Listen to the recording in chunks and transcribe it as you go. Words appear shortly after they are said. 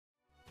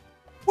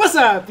What's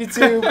up,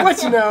 YouTube?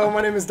 What you know?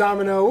 My name is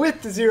Domino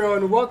with the Zero,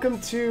 and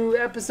welcome to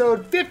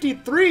episode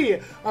 53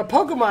 of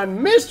Pokemon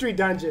Mystery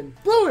Dungeon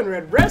Blue and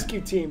Red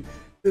Rescue Team,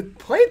 the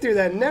playthrough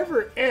that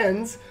never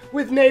ends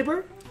with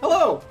Neighbor.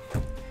 Hello!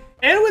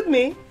 And with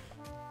me.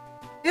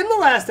 In the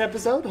last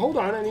episode, hold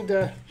on, I need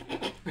to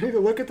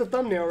look at the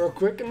thumbnail real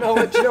quick, and I'll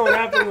let you know what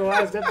happened in the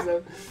last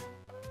episode.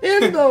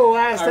 In the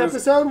last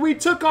episode, we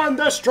took on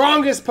the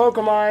strongest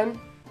Pokemon,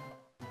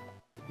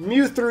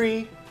 Mew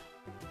 3.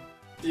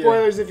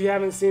 Spoilers if you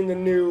haven't seen the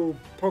new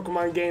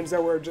Pokemon games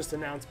that were just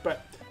announced,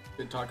 but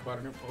didn't talk about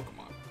a new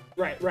Pokemon.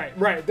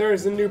 Right. There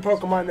is a new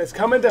Pokemon that's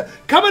coming to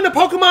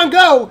Pokemon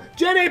Go!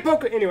 Gen 8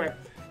 Pokemon. Anyway,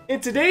 in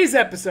today's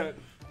episode,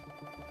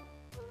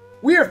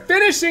 we are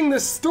finishing the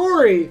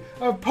story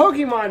of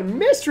Pokemon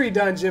Mystery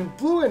Dungeon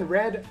Blue and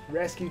Red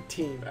Rescue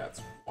Team.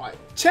 That's wild.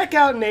 Check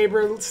out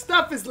Neighbor.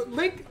 Stuff is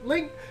link,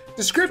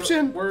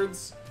 description.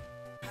 Words.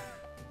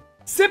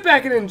 Sit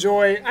back and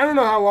enjoy. I don't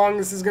know how long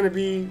this is going to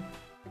be.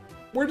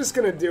 We're just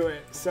going to do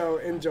it, so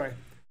enjoy.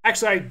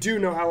 Actually, I do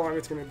know how long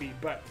it's going to be,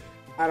 but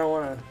I don't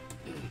want to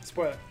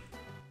spoil it.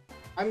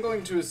 I'm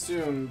going to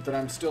assume that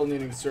I'm still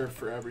needing Surf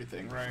for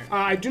everything, right?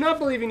 I do not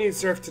believe you need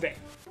Surf today.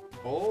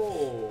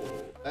 Oh,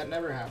 that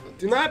never happened.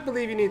 Do not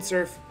believe you need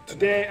Surf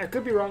today. I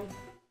could be wrong.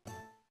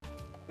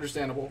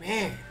 Understandable.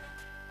 Man.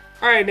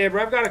 All right, Neighbor,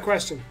 I've got a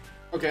question.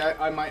 Okay,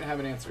 I might have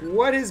an answer.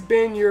 What has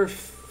been your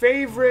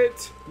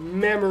favorite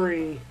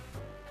memory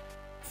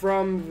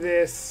from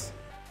this?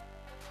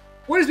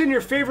 What has been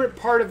your favorite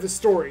part of the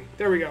story?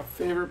 There we go.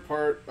 Favorite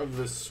part of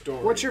the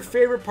story. What's your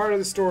favorite part of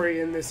the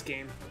story in this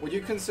game? Would you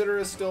consider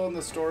us still in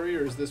the story,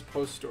 or is this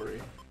post-story?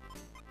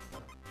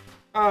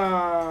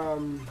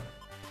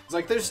 It's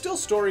like, there's still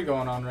story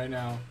going on right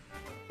now.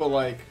 But,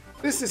 like...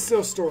 This is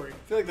still story.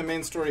 I feel like the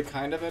main story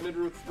kind of ended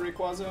with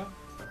Rayquaza,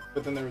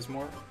 but then there was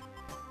more.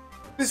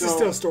 This is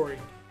still story.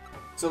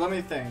 So let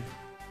me think.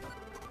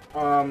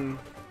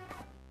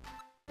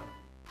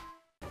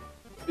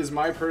 Is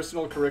my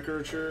personal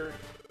caricature...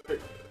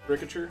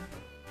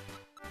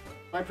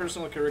 My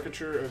personal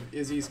caricature of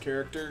Izzy's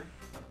character.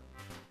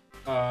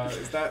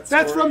 Is that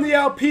story? That's from the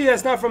LP,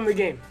 that's not from the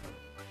game.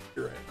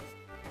 You're right.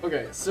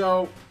 Okay,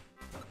 so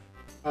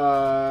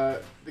the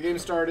game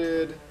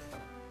started.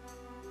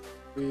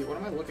 What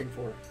am I looking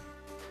for?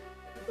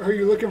 Are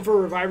you looking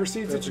for Reviver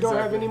Seeds that you don't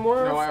have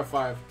anymore? No, I have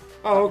 5.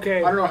 Oh,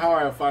 okay. I don't know how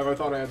I have 5. I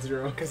thought I had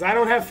 0. Because I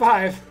don't have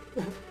 5.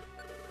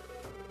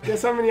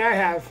 Guess how many I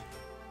have?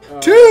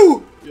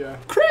 2! Yeah.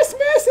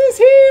 Christmas is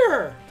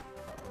here!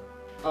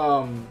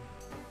 Oh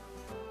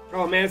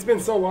man, it's been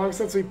so long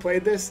since we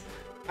played this.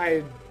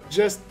 I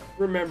just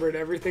remembered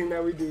everything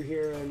that we do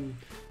here, and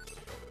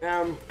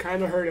now I'm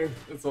kind of hurting.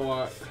 It's a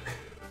lot.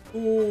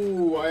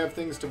 Ooh, I have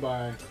things to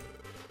buy.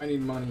 I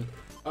need money.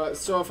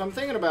 So if I'm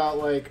thinking about,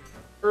 like,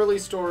 early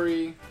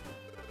story,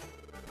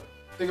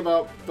 think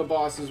about the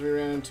bosses we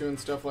ran into and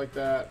stuff like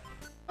that.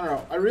 I don't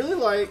know. I really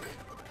like,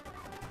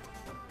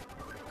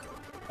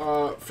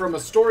 from a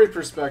story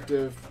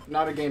perspective,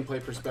 not a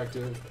gameplay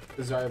perspective,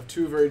 because I have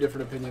 2 very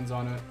different opinions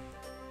on it.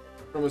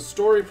 From a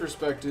story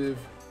perspective,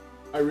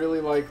 I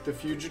really like the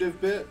fugitive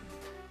bit.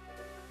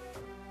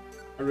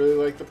 I really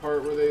like the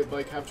part where they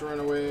like have to run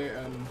away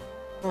and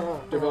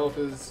develop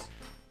his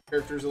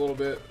characters a little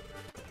bit.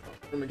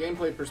 From a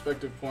gameplay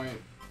perspective point,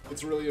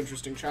 it's a really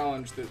interesting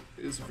challenge that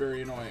is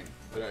very annoying.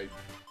 That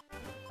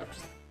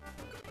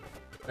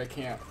I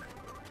can't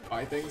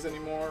buy things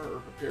anymore or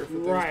prepare for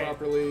things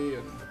properly.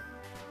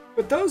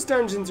 But those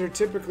dungeons are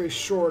typically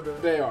shorter.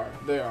 They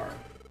are.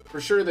 For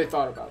sure they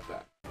thought about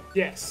that.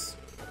 Yes.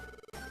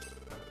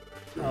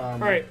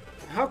 Alright,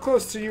 how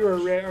close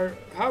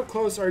how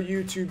close are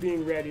you to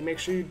being ready? Make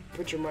sure you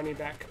put your money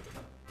back.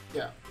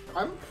 Yeah,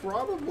 I'm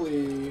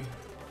probably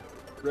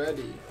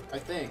ready, I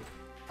think.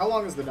 How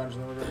long is the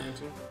dungeon that we're going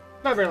into?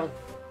 Not very long.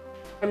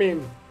 I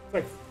mean,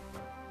 like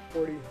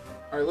 40.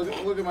 Alright,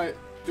 look at my...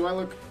 Do I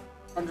look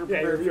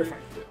underprepared? Yeah, you're fine.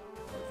 Yeah.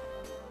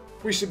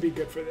 We should be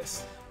good for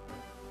this.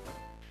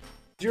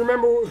 Do you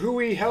remember who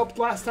we helped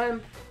last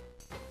time?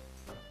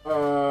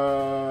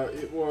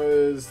 It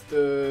was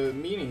the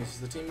Meanies,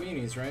 the Team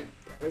Meanies, right?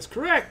 That is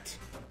correct.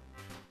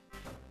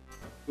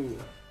 Ooh.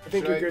 I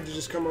think you're good to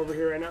just come over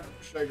here right now.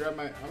 Should I grab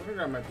my... I'm gonna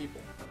grab my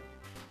people.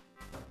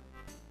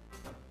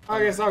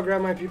 I guess I'll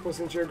grab my people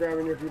since you're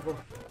grabbing your people.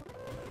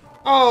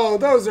 Oh,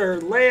 those are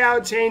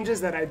layout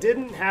changes that I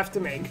didn't have to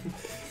make.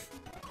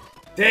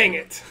 Dang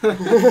it.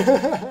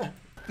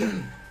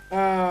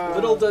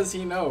 Little does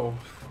he know.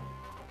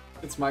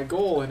 It's my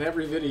goal in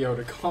every video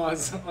to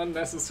cause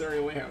unnecessary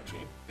layout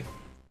change.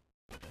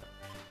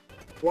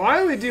 Well, I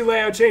only do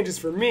layout changes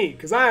for me,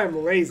 because I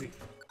am lazy.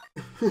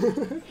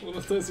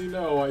 Little does he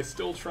know, I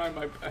still try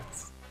my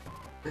best.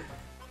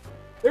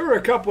 There were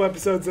a couple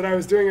episodes that I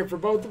was doing it for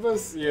both of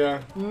us.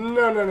 Yeah.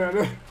 No.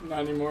 Not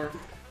anymore.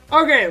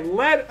 Okay,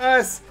 let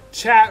us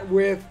chat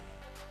with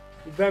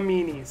the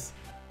Meanies.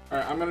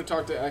 Alright, I'm gonna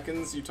talk to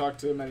Ekans, you talk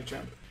to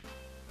Medicham.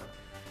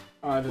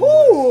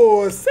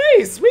 Ooh,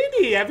 say,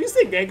 sweetie, have you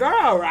seen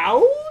Gengar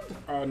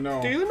around? No.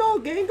 Do you know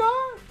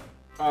Gengar?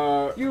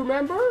 You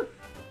remember?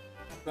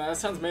 That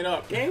sounds made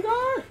up.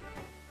 Gengar?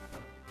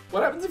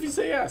 What happens if you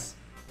say yes?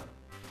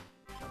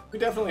 We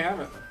definitely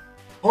haven't.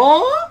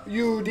 Huh?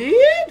 You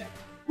did?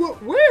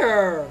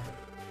 Where?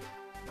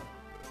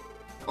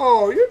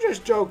 Oh, you're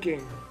just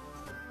joking.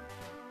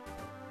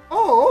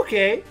 Oh,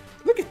 okay.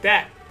 Look at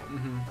that.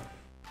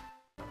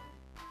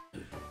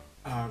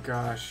 Oh,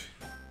 gosh.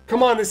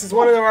 Come on, this is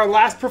one of our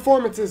last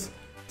performances.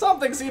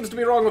 Something seems to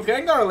be wrong with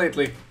Gengar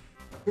lately.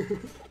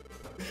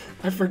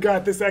 I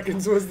forgot this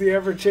Ekans was the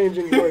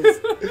ever-changing voice.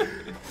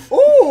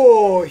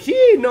 Oh,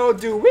 he no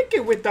do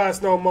wicked with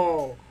us no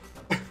more.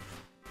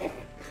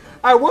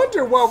 I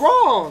wonder what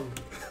wrong.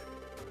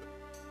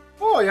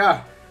 Oh,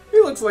 yeah. He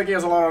looks like he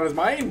has a lot on his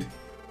mind.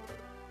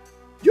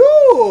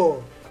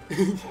 Yo!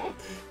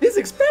 His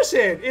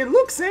expression, it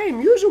looks same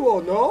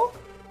usual, no?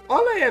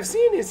 All I have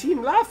seen is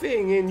him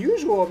laughing in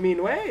usual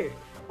mean way.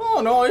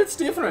 Oh, no, it's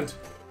different.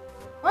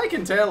 I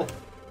can tell.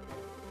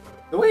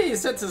 The way he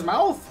sets his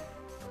mouth,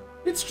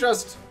 it's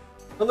just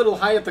a little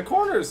high at the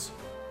corners.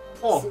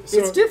 Oh, So-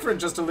 it's different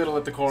just a little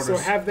at the corners. So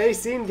have they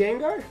seen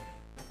Gengar?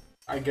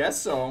 I guess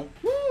so.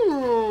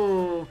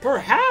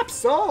 Perhaps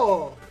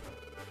so.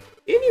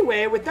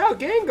 Anyway, without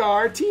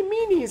Gengar, Team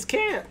Meanies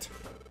can't.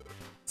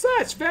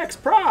 Such vex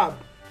prob.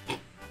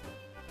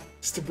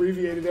 Just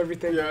abbreviated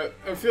everything. Yeah,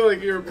 I feel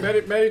like your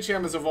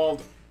Medicham has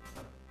evolved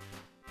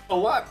a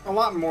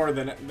lot more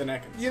than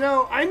Ekans. You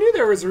know, I knew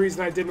there was a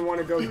reason I didn't want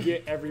to go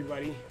get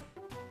everybody.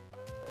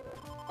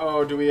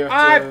 Oh, do we have to...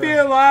 I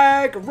feel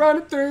like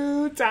running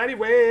through tiny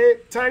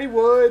woods. Tiny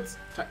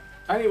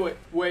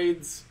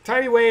wades.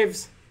 Tiny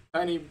waves.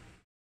 Tiny...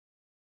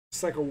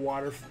 It's like a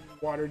water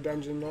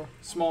dungeon though.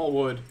 Small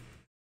wood.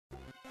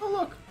 Oh,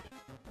 look.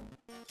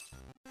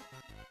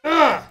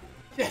 Ah!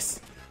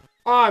 Yes!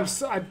 Oh,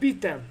 I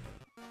beat them.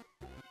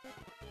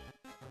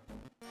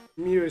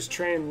 Mew is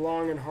trained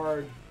long and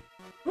hard.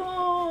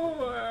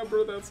 Oh,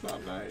 Abra, that's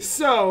not nice.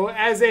 So,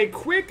 as a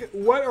quick,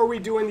 what are we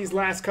doing these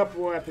last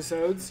couple of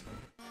episodes?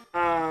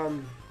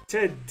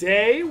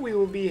 Today we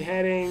will be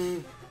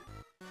heading.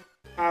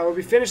 We'll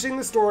be finishing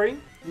the story.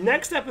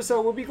 Next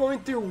episode, we'll be going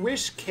through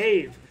Wish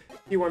Cave,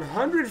 the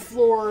 100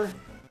 floor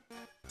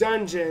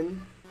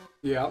dungeon.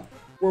 Yeah.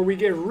 Where we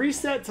get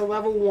reset to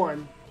level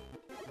 1.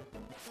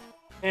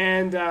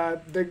 And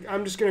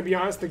I'm just gonna be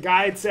honest. The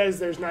guide says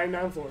there's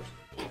 99 floors.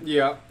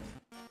 Yeah.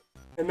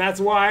 And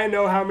that's why I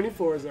know how many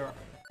floors there are.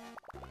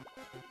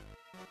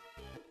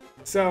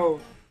 So,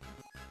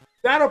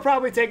 that'll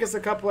probably take us a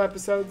couple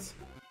episodes.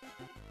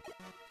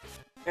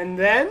 And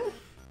then,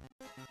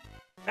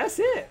 that's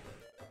it.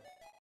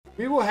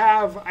 We will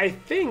have, I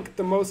think,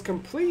 the most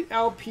complete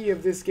LP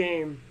of this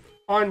game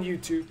on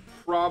YouTube.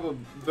 Probably.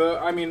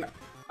 I mean,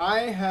 I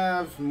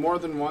have more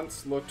than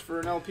once looked for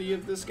an LP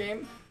of this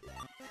game.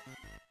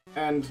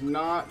 And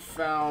not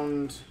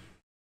found...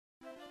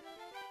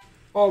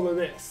 all of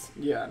this.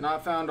 Yeah,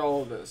 not found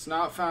all of this.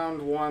 Not found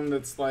one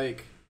that's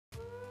like...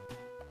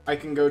 I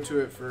can go to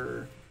it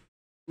for...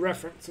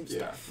 reference and yeah,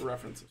 stuff. for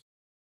references.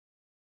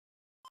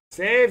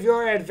 Save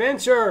your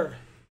adventure!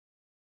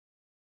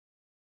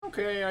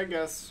 Okay, I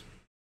guess.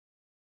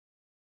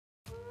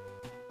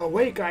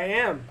 Awake I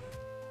am.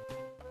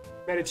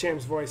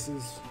 Medicham's voice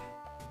is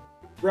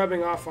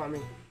rubbing off on me.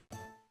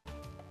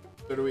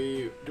 So do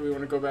we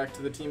want to go back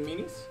to the Team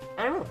Meanies?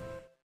 I don't know.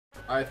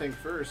 I think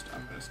first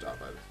I'm going to stop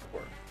by the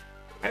store.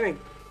 I think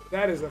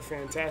that is a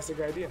fantastic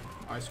idea.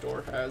 My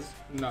store has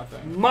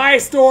nothing. My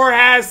store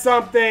has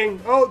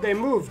something! Oh, they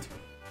moved.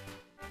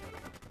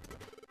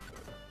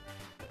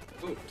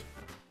 Moved.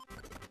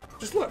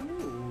 Just look.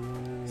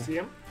 Ooh. See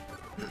him?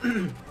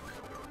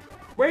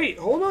 Wait,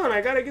 hold on.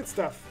 I gotta get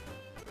stuff.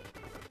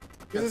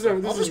 I'll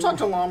just talk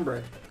to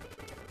Lombre.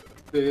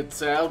 It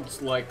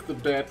sounds like the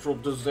natural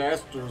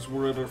disasters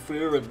were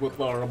interfering with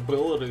our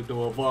ability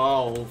to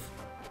evolve.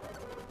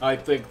 I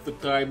think the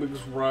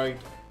timing's right.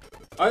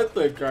 I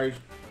think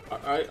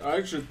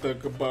I should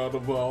think about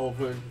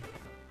evolving.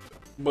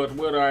 But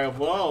when I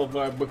evolve,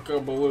 I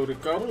become a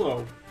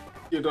Ludicolo.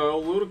 You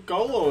know,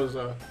 Ludicolo is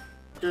a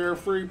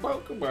carefree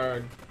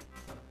Pokemon.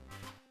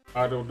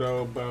 I don't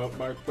know about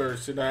my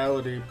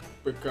personality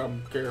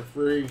become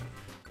carefree.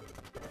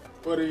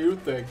 What do you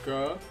think,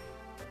 huh?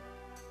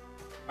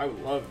 I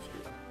would love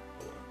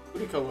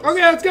you. Ludicolo.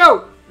 Okay, let's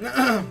go!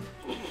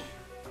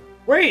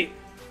 Wait!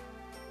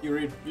 You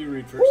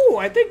read first. Ooh,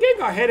 I think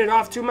Gengar headed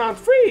off to Mount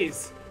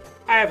Freeze.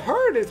 I have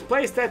heard it's a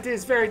place that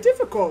is very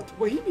difficult.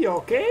 Will he be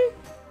okay?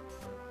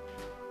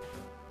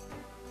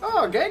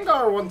 Oh,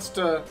 Gengar wants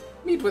to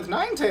meet with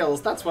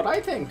Ninetales, that's what I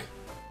think.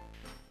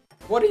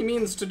 What he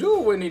means to do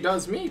when he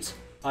does meet,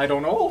 I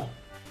don't know.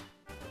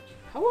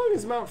 How long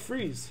is Mount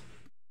Freeze?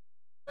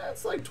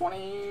 That's like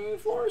 20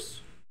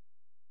 floors.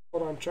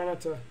 Hold on, try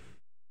not to...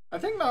 I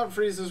think Mount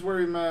Freeze is where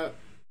we met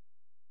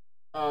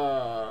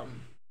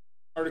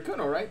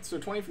Articuno, right? So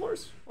 20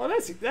 floors? Oh,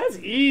 that's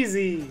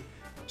easy.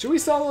 Should we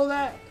solo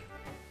that?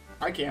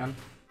 I can.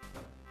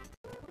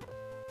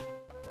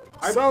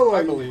 Solo.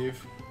 I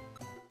believe.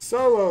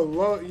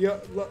 Solo.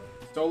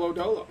 Solo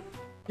Dolo.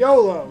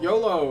 YOLO.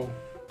 YOLO.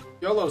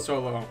 YOLO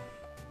Solo.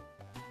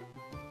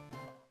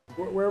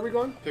 Where are we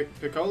going?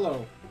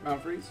 Piccolo,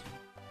 Mount Freeze.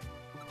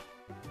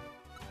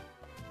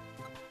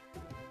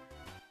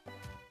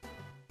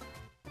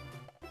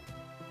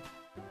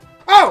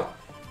 Oh!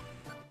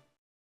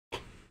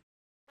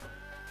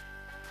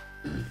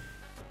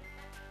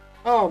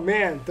 Oh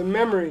man, the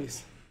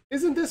memories.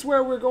 Isn't this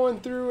where we're going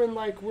through and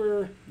like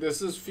we're...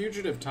 This is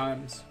Fugitive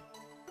Times.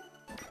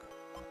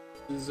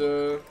 This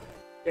is,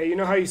 Yeah, you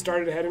know how you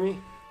started ahead of me?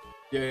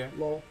 Yeah.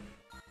 Lol.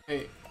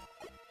 Hey,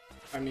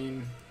 I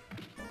mean,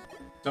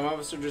 some of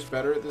us are just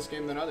better at this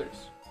game than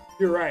others.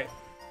 You're right.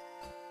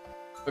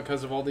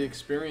 Because of all the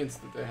experience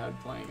that they had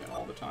playing it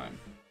all the time.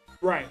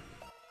 Right.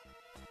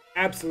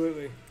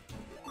 Absolutely.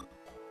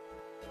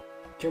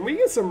 Can we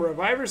get some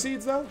Reviver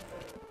Seeds, though?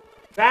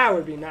 That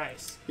would be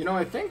nice. You know,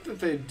 I think that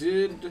they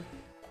did...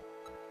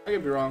 I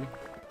could be wrong.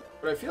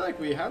 But I feel like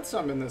we had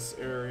some in this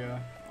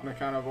area on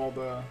account of all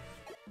the,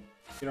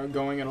 you know,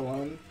 going it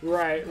alone.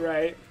 Right,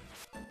 right.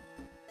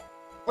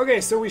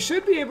 Okay, so we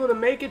should be able to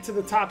make it to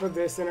the top of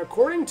this, and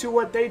according to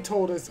what they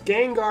told us,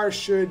 Gengar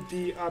should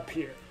be up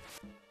here.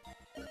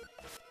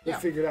 We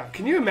figured out.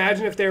 Can you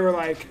imagine if they were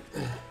like...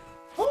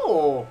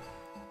 Oh!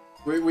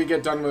 We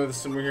get done with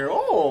this and we hear,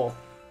 oh!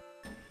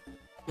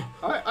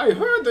 I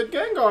heard that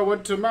Gengar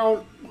went to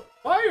Mount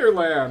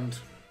Fireland.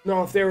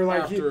 No, if they were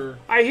like, After...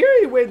 I hear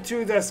he went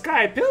to the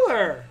Sky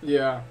Pillar.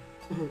 Yeah.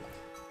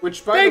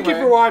 Which, by Thank the way...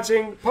 you for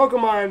watching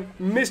Pokemon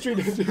Mystery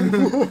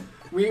Dungeon.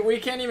 We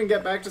can't even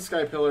get back to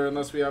Sky Pillar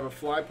unless we have a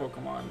Fly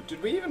Pokemon.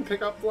 Did we even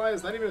pick up Fly?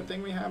 Is that even a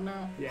thing we have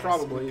now? Yes,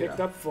 Probably, we picked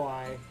up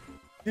Fly.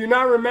 Do you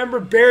not remember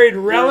Buried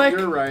Relic?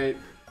 You're right.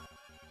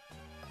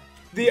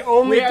 The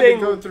only we had thing...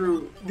 to go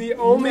through The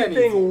only many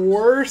thing things.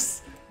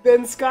 worse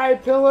than Sky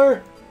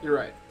Pillar? You're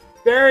right.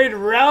 Buried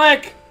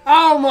Relic?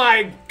 Oh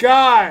my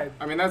god!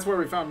 I mean, that's where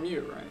we found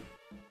Mew, right?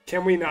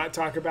 Can we not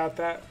talk about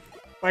that?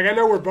 Like, I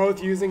know we're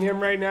both using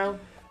him right now,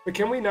 but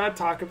can we not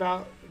talk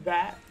about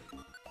that?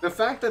 The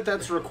fact that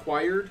that's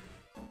required...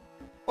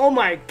 Oh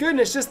my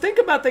goodness, just think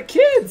about the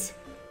kids!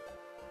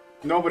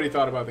 Nobody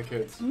thought about the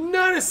kids.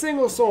 Not a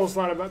single soul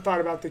thought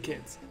about the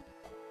kids.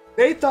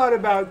 They thought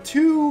about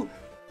two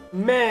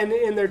men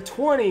in their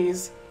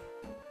 20s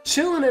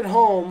chilling at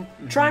home,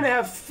 trying to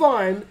have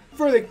fun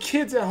for the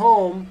kids at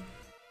home.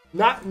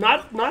 Not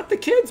the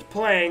kids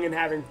playing and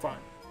having fun.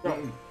 No.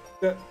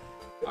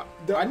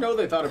 I know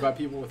they thought about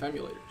people with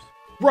emulators.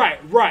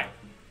 Right.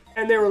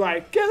 And they were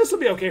like, yeah, this will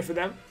be okay for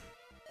them.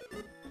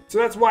 So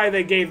that's why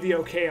they gave the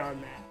okay on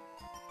that.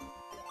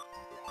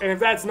 And if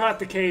that's not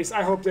the case,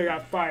 I hope they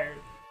got fired.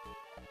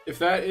 If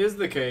that is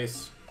the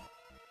case,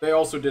 they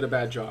also did a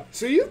bad job.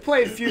 So you've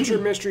played future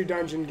Mystery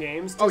Dungeon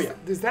games.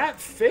 Does that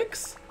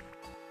fix?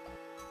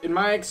 In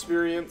my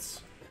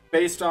experience,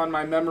 based on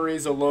my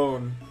memories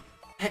alone,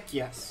 heck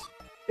yes.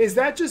 Is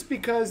that just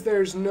because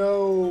there's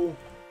no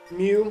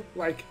Mew?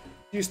 Like,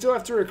 do you still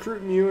have to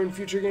recruit Mew in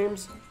future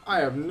games? I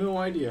have no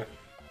idea.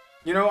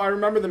 You know, I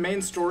remember the main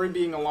story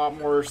being a lot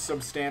more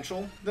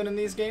substantial than in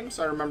these games.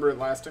 I remember it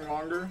lasting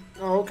longer.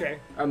 Oh, okay.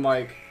 And,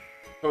 like,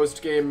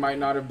 post-game might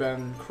not have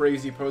been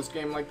crazy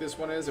post-game like this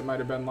one is. It might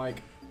have been,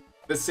 like,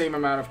 the same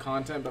amount of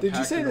content, but Did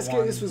you say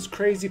this was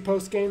crazy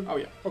post-game? Oh,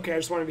 yeah. Okay, I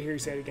just wanted to hear you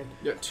say it again.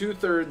 Yeah,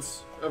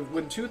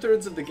 when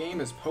 2/3 of the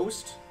game is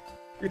post...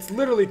 It's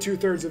literally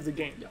 2/3 of the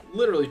game. Yeah,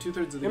 literally 2/3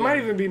 of the game. It might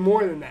even be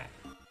more than that.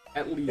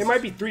 At least. It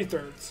might be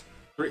 3/3.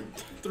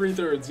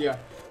 3/3, yeah.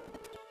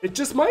 It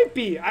just might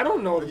be. I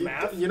don't know the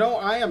math. You know,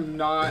 I am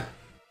not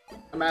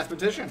a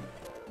mathematician.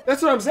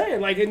 That's what I'm saying.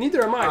 Like,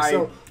 neither am I.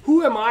 So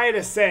who am I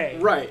to say?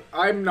 Right.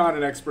 I'm not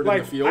an expert in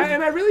the field.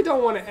 And I really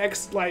don't want to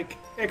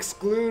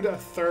exclude a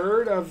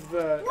third of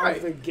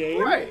the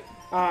game. Right.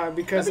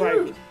 Because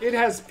it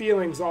has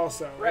feelings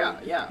also.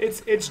 Yeah.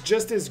 It's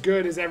just as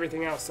good as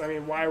everything else. I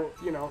mean, why,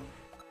 you know,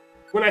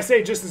 when I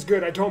say just as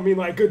good, I don't mean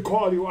like good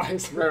quality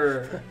wise.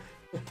 Right.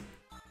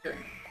 Okay.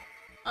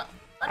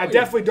 I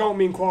definitely don't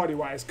mean quality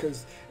wise,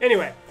 because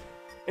anyway,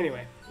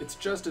 it's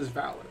just as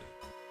valid.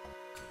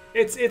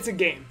 It's a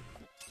game.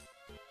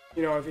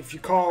 You know, if you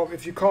call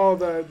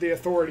the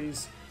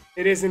authorities,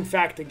 it is in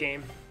fact a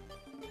game.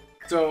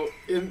 So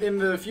in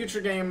the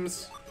future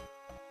games,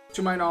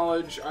 to my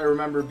knowledge, I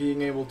remember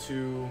being able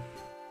to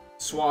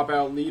swap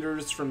out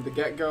leaders from the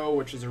get-go,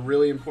 which is a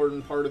really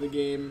important part of the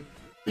game.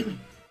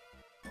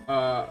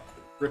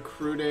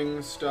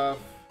 Recruiting stuff,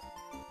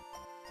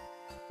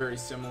 very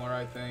similar,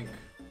 I think.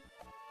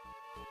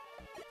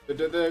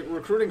 The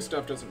recruiting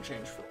stuff doesn't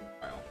change for a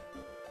while.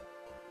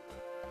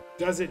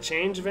 Does it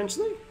change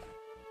eventually?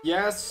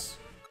 Yes.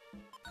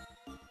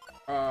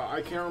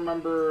 I can't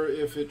remember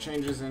if it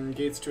changes in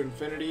Gates to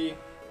Infinity,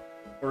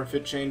 or if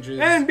it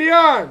changes... And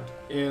beyond!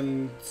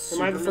 In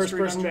Am I the first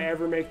person to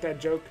ever make that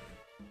joke?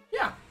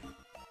 Yeah.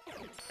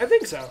 I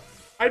think so.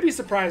 I'd be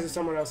surprised if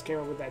someone else came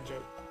up with that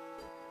joke.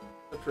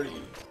 A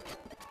pretty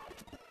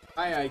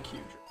high IQ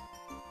joke.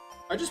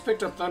 I just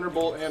picked up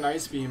Thunderbolt and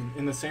Ice Beam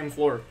in the same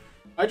floor.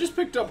 I just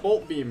picked up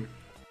Bolt Beam.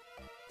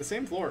 The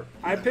same floor.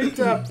 I picked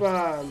up,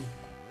 Roar.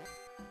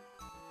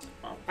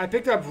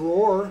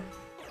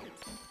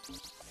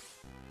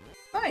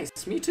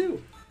 Nice, me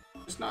too.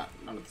 Just not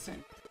at the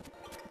same.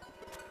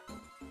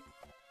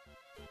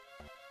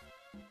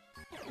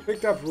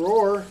 Picked up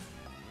Roar.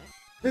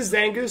 This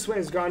Zangoose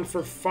has gone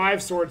for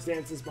 5 Swords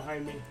Dances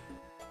behind me.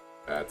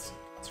 That's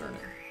concerning.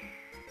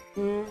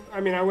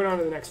 I mean, I went on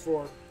to the next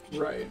 4.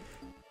 Right.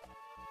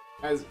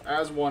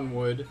 As one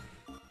would.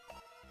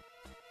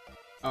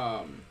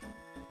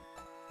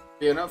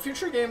 Yeah, no,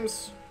 future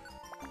games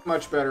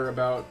much better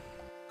about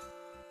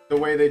the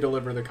way they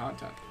deliver the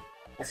content.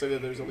 I'll say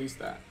that there's at least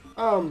that.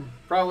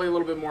 Probably a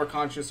little bit more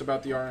conscious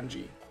about the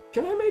RNG.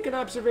 Can I make an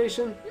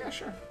observation? Yeah,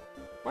 sure.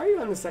 Why are you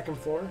on the 2nd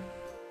floor?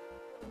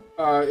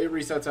 It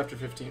resets after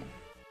 15.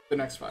 The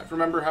next 5.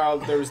 Remember how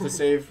there was the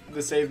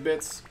save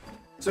bits?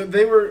 So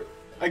they were,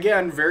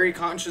 again, very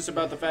conscious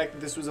about the fact that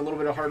this was a little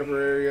bit of harder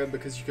area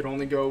because you could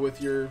only go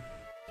with your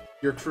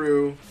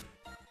crew.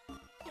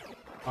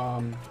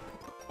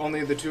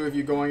 Only the 2 of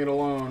you going it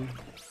alone.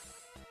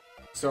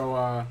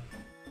 So,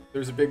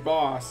 there's a big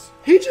boss.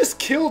 He just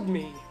killed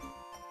me.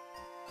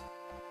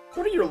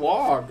 Go to your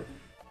log.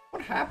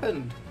 What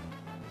happened?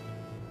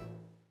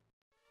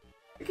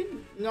 I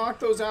can knock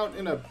those out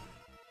in a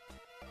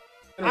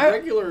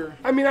regular...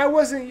 I mean, I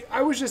was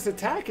just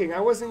attacking. I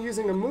wasn't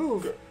using a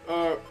move.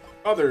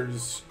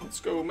 Others. Let's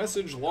go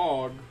message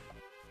log.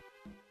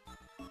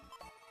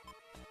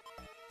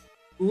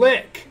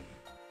 Lick.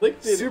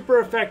 Lick did super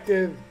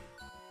effective.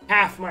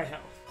 Half my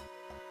health.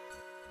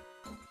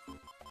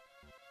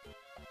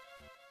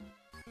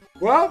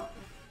 Well,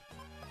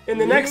 in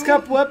the next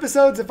couple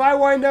episodes, if I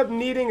wind up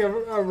needing a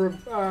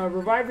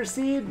Reviver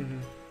Seed,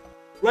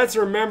 let's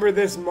remember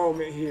this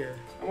moment here.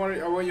 I want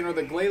you to know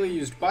that Glalie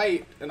used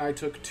Bite, and I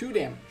took 2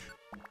 damage.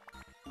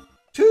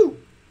 2!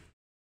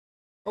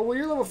 Oh, well,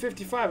 you're level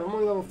 55. I'm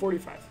only level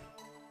 45.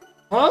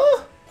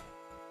 Huh?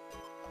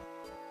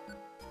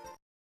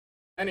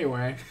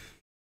 Anyway.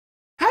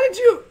 How did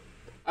you...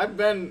 I've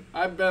been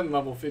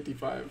level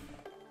 55.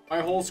 My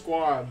whole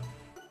squad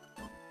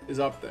is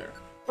up there.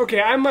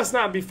 Okay, I must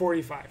not be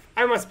 45.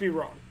 I must be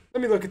wrong.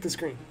 Let me look at the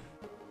screen.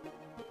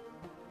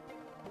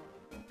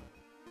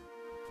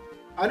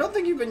 I don't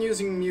think you've been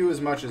using Mew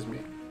as much as me.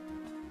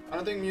 I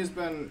don't think Mew's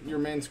been your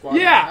main squad.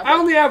 Yeah, I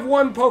only have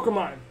 1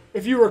 Pokemon,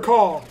 if you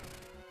recall.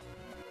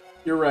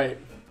 You're right.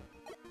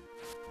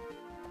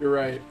 You're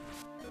right.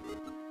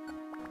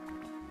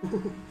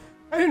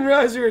 I didn't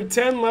realize you were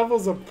 10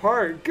 levels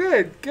apart.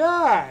 Good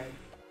God.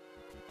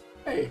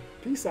 Hey.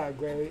 Peace out,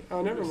 Glalie.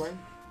 Oh, never mind.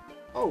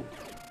 Oh,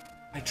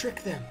 I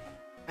tricked them.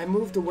 I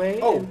moved away.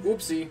 Oh,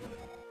 oopsie.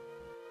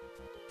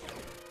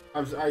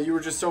 You were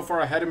just so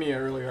far ahead of me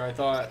earlier, I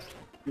thought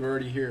you were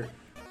already here.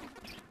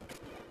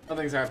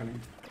 Nothing's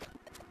happening.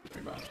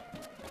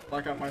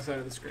 Block out my side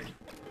of the screen.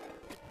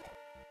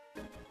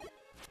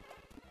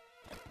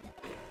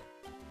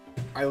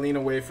 I lean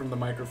away from the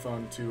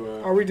microphone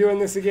to... Are we doing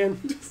this again?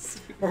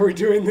 Are we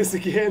doing this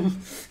again?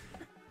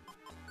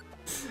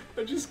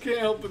 I just can't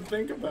help but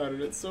think about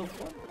it. It's so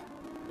fun.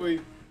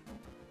 Wait.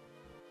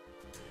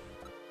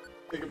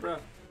 Take a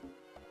breath.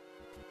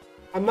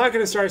 I'm not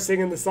going to start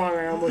singing the song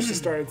I almost just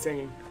started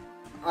singing.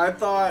 I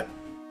thought...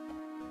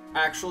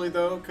 Actually,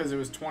 though, because it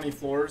was 20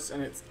 floors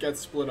and it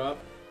gets split up,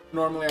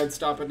 normally I'd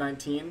stop at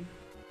 19.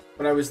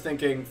 But I was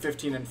thinking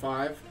 15 and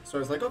 5. So I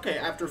was like, okay,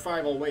 after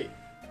 5 I'll wait.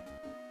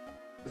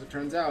 As it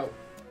turns out...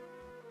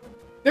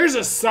 There's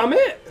a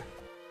summit?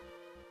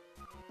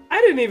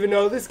 I didn't even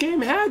know this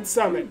game had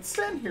summits.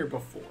 We've been here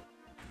before.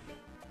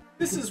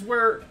 This is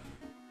where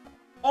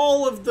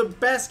all of the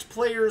best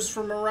players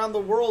from around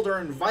the world are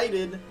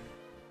invited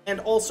and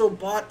also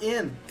bought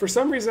in. For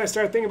some reason, I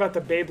started thinking about the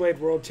Beyblade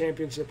World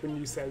Championship when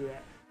you said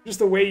that. Just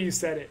the way you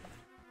said it.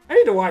 I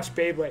need to watch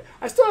Beyblade.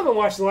 I still haven't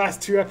watched the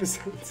last 2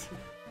 episodes.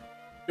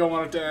 You don't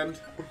want it to end?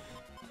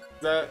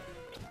 Is that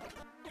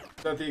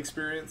the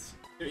experience?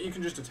 You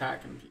can just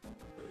attack him.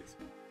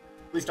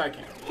 At least I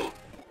can.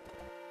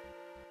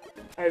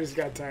 I just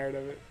got tired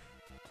of it.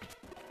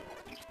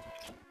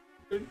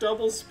 They're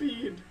double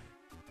speed.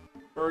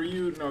 Or are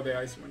you? No, they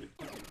ice winded.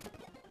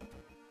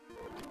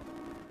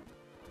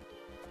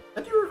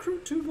 How'd you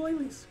recruit 2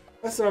 Glalies?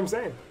 That's what I'm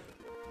saying.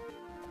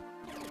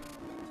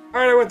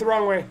 Alright, I went the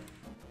wrong way.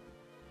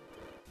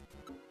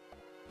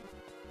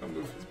 Don't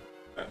move.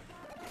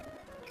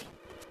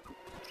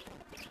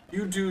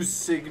 You do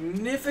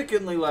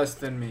significantly less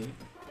than me.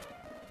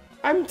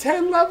 I'm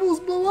 10 levels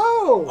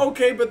below.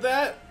 Okay, but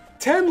that...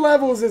 10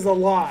 levels is a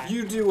lot.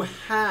 You do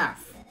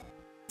half.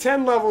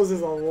 10 levels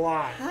is a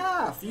lot.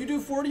 Half. You do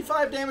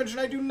 45 damage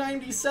and I do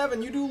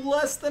 97. You do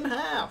less than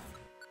half.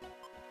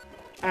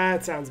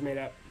 That sounds made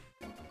up.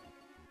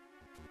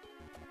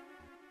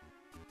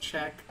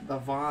 Check the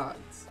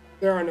VODs.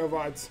 There are no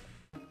VODs.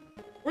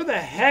 Where the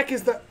heck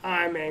is the...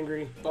 I'm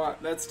angry.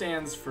 But that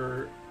stands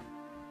for...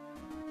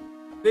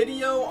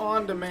 Video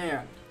on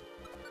demand.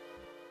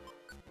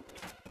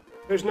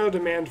 There's no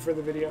demand for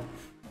the video.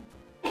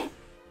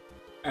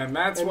 And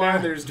that's why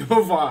there's no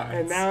VODs.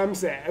 And now I'm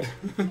sad.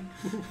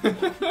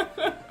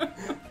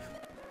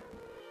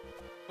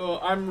 Well,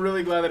 I'm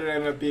really glad that it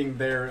ended up being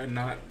there and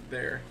not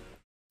there.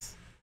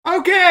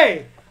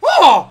 Okay!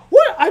 Oh!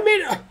 What? I'm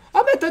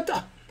at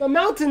the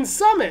mountain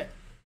summit.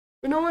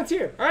 But no one's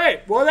here.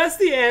 Alright, well that's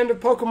the end of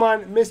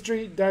Pokemon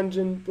Mystery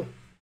Dungeon.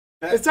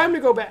 It's time to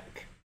go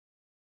back.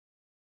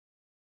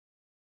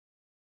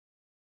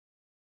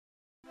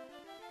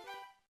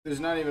 There's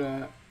not even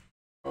a...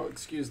 Oh,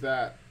 excuse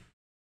that.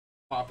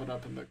 Pop it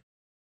up in the...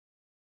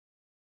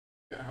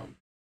 Get home.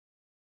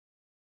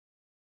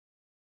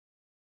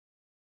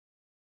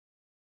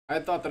 I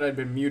thought that I'd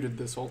been muted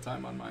this whole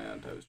time on my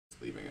end. I was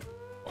just leaving it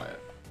quiet.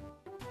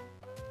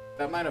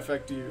 That might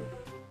affect you.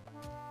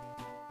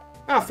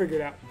 I'll figure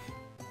it out.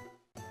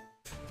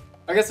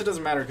 I guess it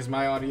doesn't matter because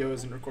my audio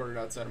isn't recorded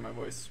outside of my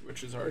voice,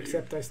 which is already...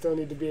 Except I still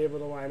need to be able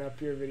to line up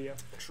your video.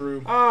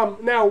 True.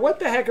 Now, what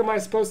the heck am I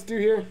supposed to do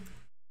here?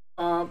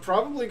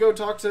 Probably go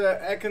talk to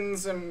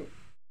Ekans and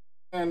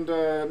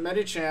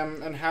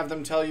Medicham and have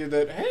them tell you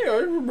that, hey, I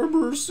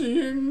remember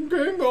seeing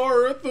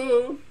Gengar at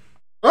the...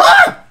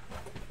 Ah!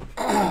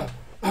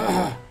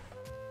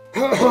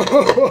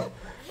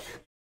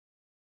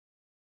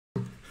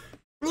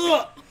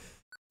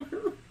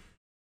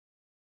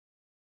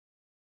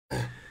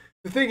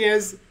 The thing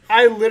is,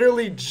 I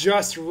literally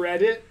just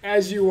read it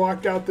as you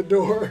walked out the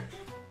door.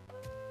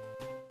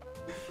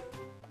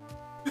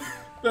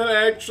 That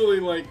actually,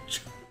 like,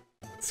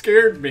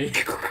 scared me.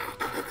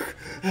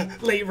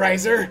 Late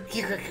riser.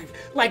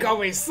 Like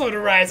always, slow to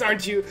rise,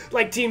 aren't you?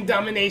 Like team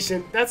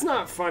domination. That's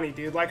not funny,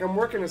 dude. Like, I'm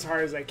working as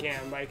hard as I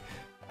can. Like,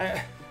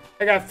 I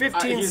got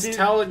 15... He's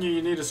telling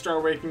you need to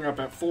start waking up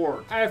at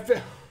 4.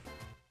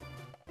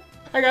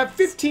 I got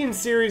 15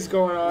 series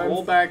going on.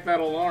 Roll back that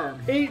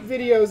alarm. 8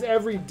 videos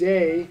every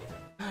day.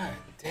 God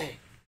dang.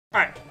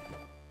 Alright.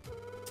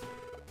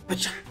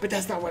 But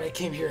that's not what I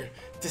came here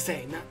to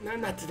say.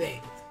 Not today.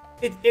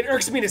 It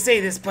irks me to say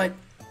this, but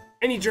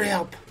I need your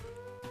help.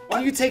 What?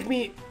 Can you take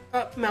me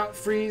up Mount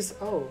Freeze?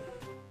 Oh.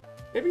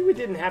 Maybe we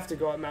didn't have to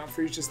go up Mount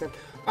Freeze just then.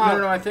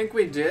 No, I think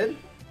we did.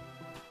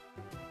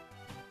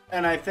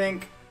 And I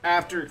think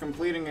after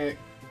completing it,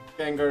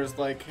 Gengar's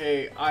like,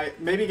 hey,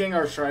 maybe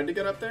Gengar tried to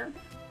get up there.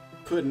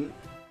 Couldn't.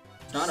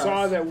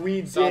 Saw that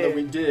we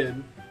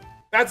did.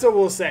 That's what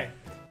we'll say.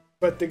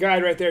 But the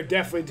guide right there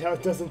definitely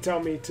doesn't tell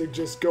me to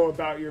just go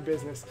about your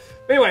business.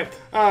 But anyway,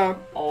 I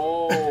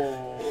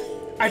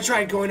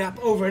tried going up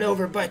over and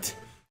over, but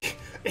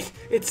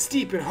it's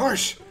steep and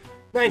harsh.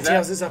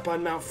 Ninetales is up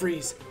on Mount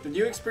Freeze. Did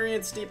you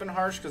experience steep and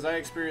harsh? Because I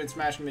experienced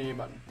smashing the A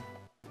button.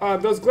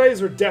 Those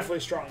glazes were definitely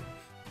strong.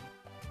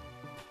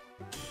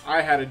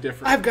 I had a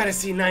different... I've got to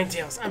see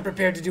Ninetales. I'm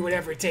prepared to do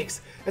whatever it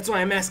takes. That's why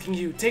I'm asking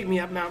you, take me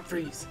up Mount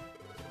Freeze.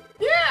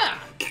 Yeah!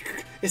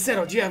 It's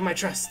settled. You have my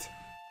trust.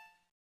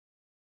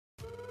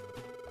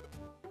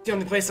 The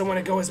only place I want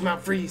to go is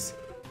Mount Freeze.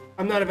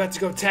 I'm not about to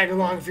go tag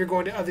along if you're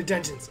going to other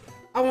dungeons.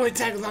 I'll only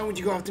tag along when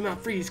you go off to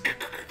Mount Freeze.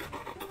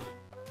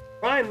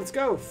 Fine, let's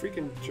go.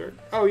 Freaking jerk.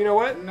 Oh, you know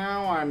what?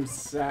 Now I'm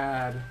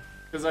sad.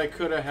 Because I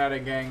could have had a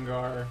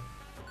Gengar.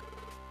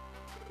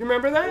 You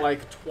remember that?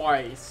 Like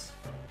twice.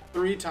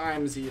 3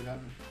 times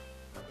even.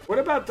 What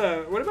about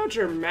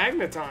your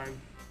Magneton?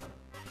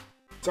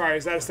 Sorry,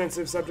 is that a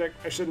sensitive subject?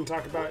 I shouldn't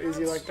talk about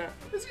Izzy like that.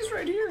 Izzy's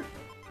right here.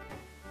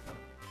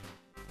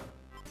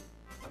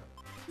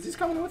 Izzy's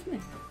coming with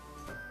me.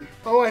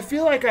 Oh, I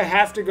feel like I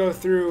have to go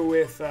through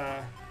with,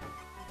 I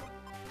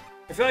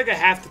feel like I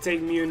have to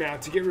take Mew now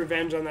to get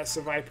revenge on that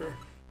Seviper.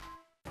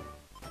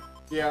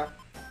 Yeah.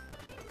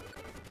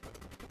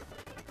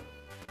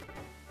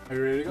 Are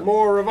you ready to go?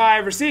 More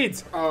Reviver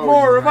Seeds! Oh,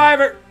 more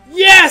Reviver! Right.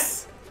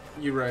 Yes!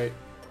 You're right.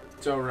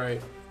 So right.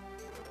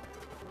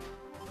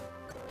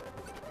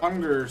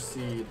 Hunger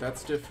Seed,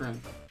 that's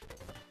different.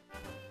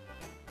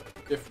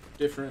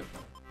 Different.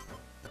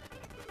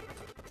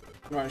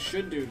 What I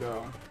should do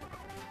though,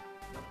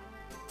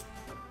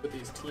 put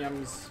these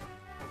TMs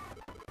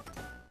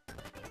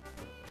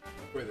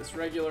with this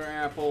regular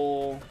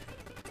apple.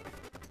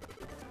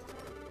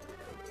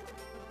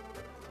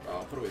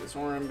 I'll put away this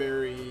orange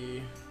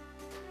berry.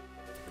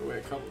 Put away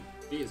a couple.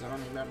 Geez, I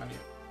don't need that many.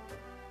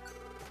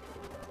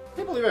 I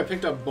can't believe I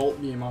picked up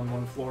Bolt Beam on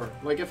one floor.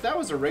 Like, if that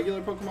was a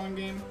regular Pokemon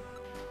game,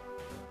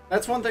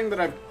 that's one thing that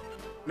I've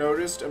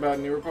noticed about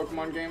newer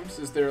Pokemon games,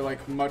 is they're,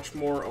 like, much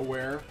more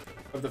aware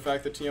of the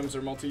fact that TMs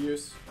are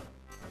multi-use.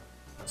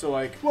 So,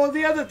 like... Well,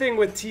 the other thing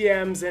with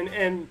TMs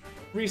and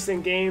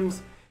recent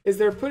games is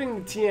they're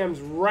putting the TMs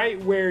right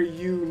where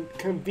you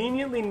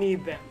conveniently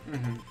need them.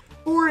 Mm-hmm.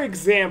 For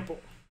example,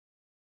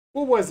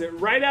 what was it?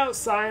 Right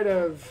outside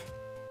of...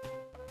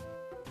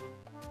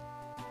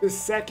 the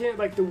second,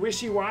 like the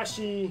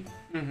wishy-washy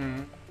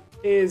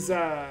is,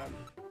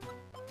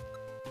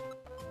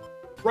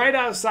 right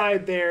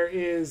outside there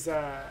is,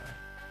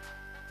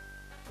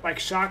 like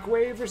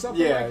Shockwave or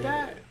something like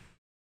that. Yeah.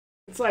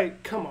 It's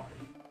like, come on.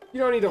 You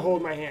don't need to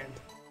hold my hand.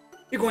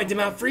 You're going to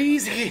Mount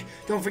Freeze?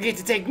 Don't forget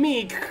to take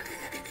me.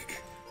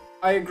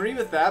 I agree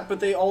with that,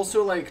 but they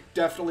also, like,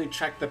 definitely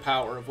check the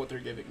power of what they're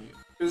giving you.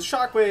 Because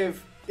Shockwave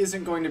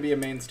isn't going to be a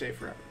mainstay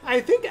forever.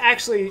 I think,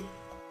 actually,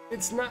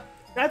 it's not...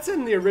 That's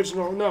in the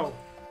original, no.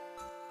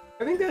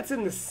 I think that's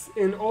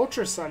in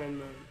Ultra Sun and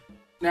Moon.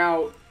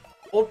 Now,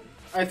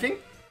 I think,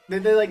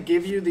 did they, like,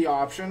 give you the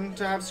option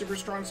to have super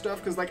strong stuff?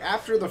 Because, like,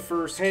 after the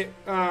first... Hey,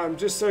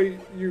 just so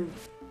you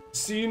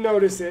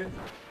notice it,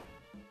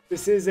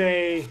 this is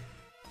a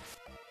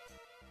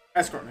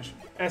Escort mission.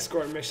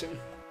 Escort mission.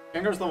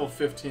 Gengar's level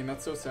 15.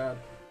 That's so sad.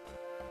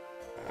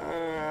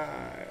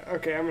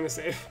 Okay, I'm gonna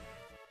save.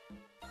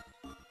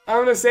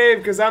 I'm gonna save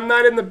because I'm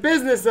not in the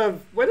business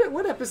of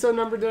what episode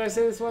number did I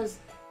say this was?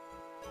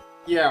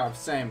 Yeah,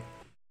 same.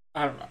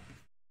 I don't know.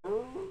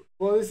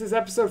 Well, this is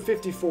episode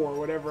 54,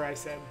 whatever I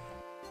said.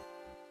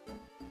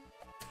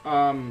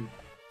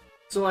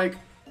 So like,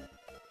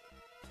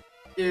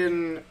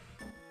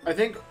 I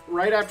think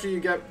right after you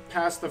get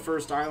past the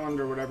first island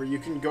or whatever, you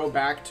can go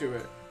back to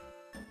it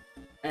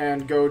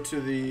and go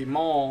to the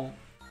mall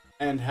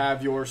and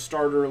have your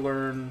starter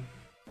learn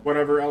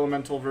whatever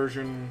elemental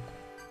version.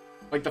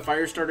 Like the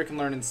fire starter can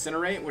learn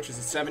Incinerate, which is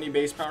a 70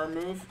 base power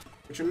move,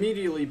 which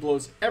immediately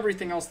blows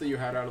everything else that you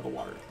had out of the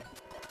water.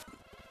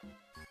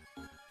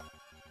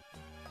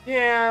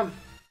 Yeah.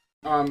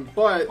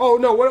 But oh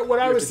no, what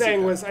I was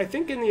saying was I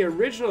think in the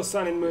original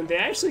Sun and Moon they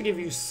actually give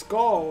you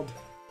Scald.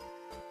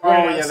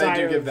 Right, oh yeah,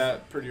 they do give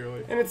that pretty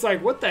early. And it's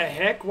like, what the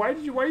heck? Why are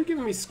you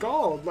giving me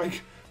Scald?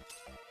 Like,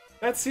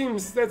 that's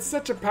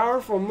such a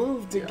powerful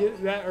move to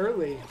get that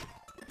early.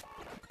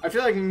 I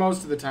feel like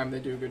most of the time they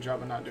do a good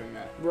job of not doing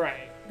that.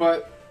 Right.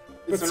 But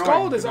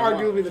Scald is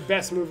arguably the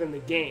best move in the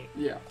game.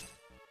 Yeah.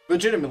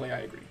 Legitimately, I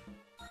agree.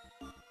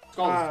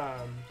 Scald.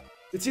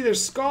 It's either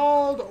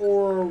Scald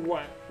or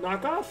what?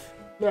 Knockoff?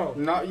 No.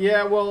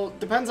 Yeah, well,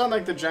 depends on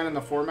like the gen and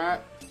the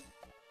format.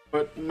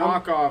 But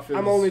knockoff is...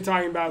 I'm only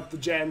talking about the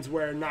gens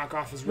where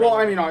knockoff is relevant. Well,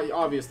 I mean,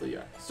 obviously,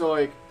 yeah. So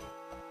like,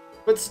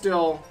 but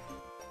still,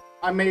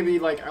 I may be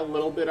like a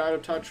little bit out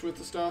of touch with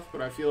the stuff, but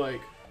I feel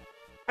like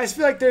there's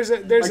like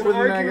an with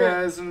argument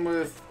Megas and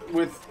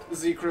with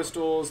Z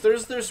crystals.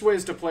 There's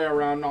ways to play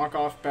around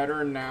knockoff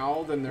better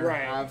now than there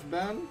have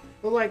been.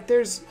 But like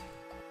I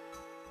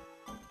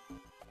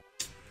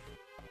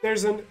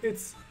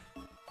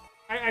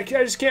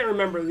just can't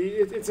remember.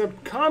 It's a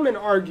common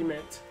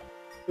argument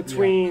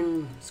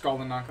between Scald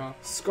and knockoff.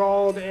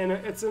 Scald and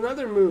it's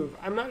another move.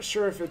 I'm not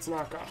sure if it's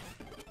knockoff.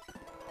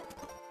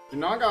 The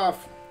knockoff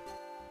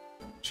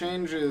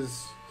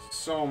changes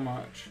so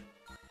much.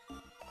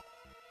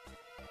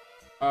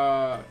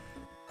 But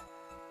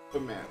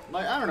man,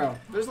 like I don't know.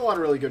 There's a lot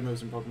of really good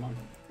moves in Pokemon.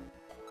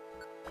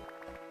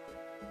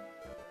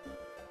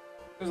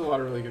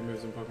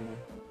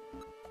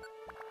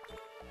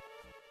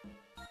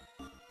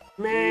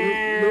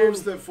 Man.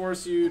 Moves that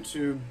force you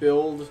to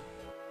build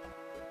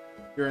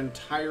your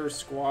entire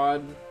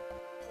squad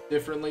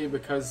differently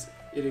because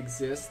it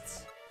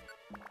exists.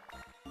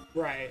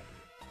 Right.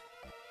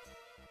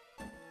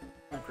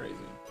 Not crazy.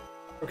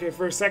 Okay,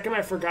 for a second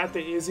I forgot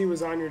that Izzy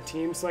was on your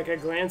team, so like I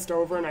glanced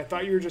over and I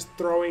thought you were just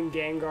throwing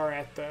Gengar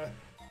at the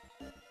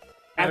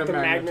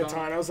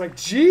Magneton. I was like,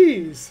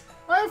 jeez!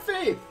 I have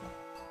faith.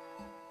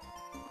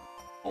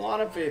 A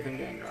lot of faith in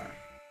Gengar.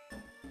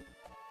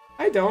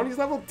 I don't. He's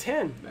level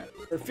 10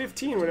 or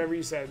 15, whatever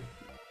you said.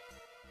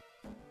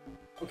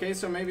 Okay,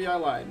 so maybe I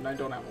lied and I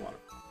don't have a lot of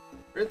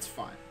faith. It's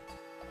fine.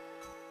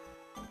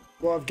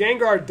 Well, if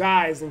Gengar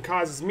dies and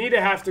causes me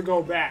to have to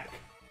go back,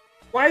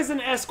 why is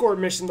an escort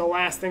mission the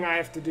last thing I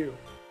have to do?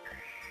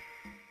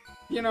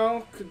 You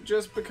know,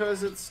 just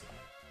because it's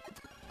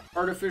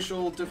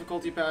artificial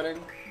difficulty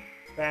padding.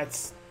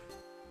 That's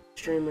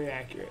extremely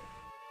accurate.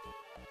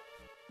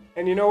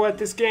 And you know what?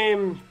 This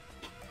game,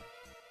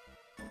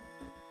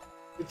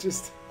 it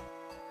just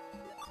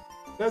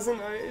doesn't,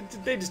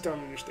 they just don't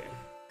understand.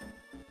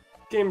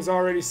 The game is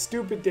already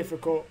stupid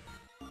difficult.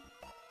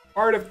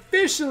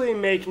 Artificially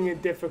making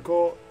it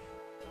difficult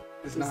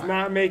does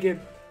not make it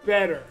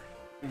better.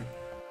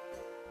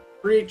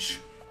 Preach.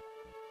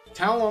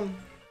 Tell them.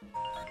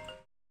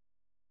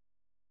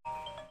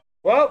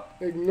 Well,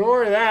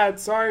 ignore that.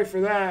 Sorry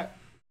for that.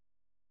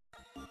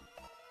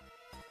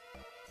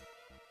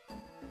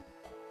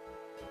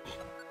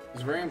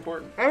 It's very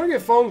important. I don't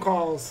get phone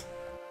calls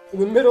in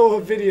the middle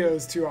of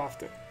videos too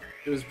often.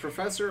 It was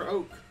Professor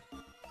Oak.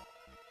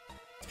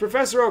 It's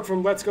Professor Oak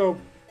from Let's Go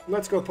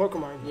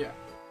Pokemon. Yeah.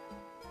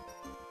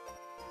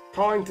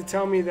 Calling to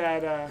tell me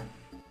that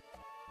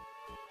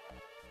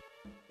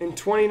in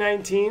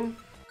 2019,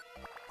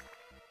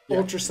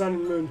 Ultra Sun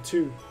and Moon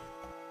 2.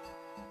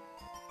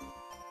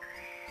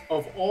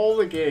 Of all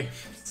the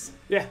games.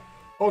 Yeah,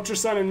 Ultra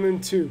Sun and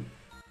Moon 2.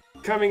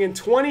 Coming in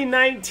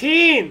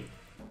 2019!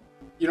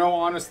 You know,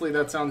 honestly,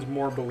 that sounds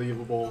more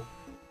believable.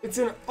 It's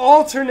an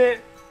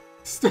alternate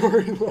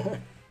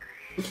storyline.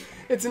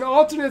 It's an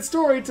alternate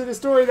story to the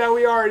story that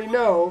we already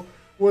know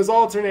was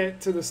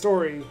alternate to the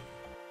story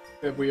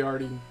that we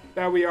already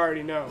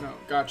know. No,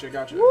 gotcha.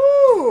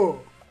 Woo!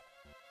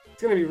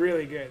 It's gonna be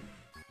really good.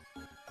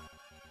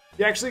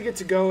 You actually get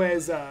to go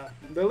as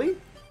Lily.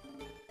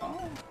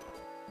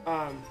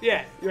 Oh.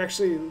 Yeah, you're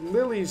actually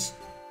Lily's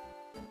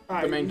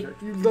the main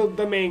character.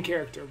 The main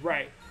character,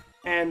 right?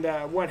 And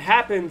what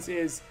happens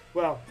is,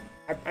 well,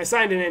 I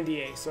signed an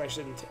NDA, so I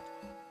shouldn't take it.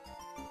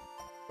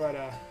 But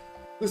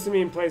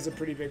Lusamine plays a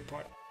pretty big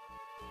part.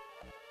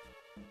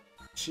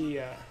 She,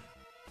 yeah.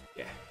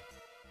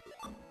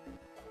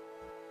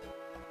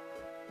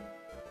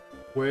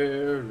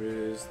 Where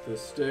is the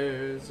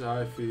stairs?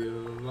 I feel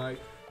like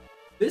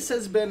This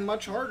has been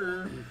much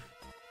harder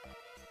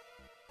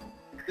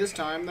this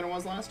time than it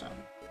was last time.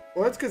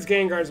 Well, that's because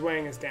Gengar's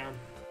weighing us down.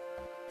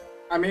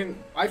 I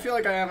mean, I feel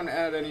like I haven't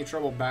had any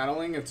trouble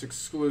battling. It's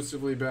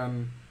exclusively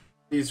been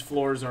these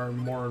floors are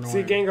more annoying.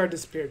 See, Gengar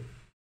disappeared.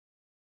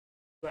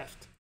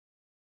 Left.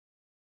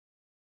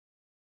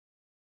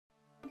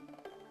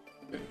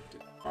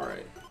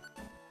 Alright.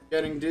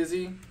 Getting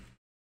dizzy.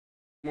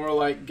 More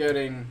like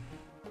getting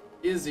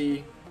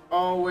izzy.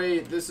 Oh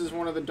wait, this is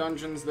one of the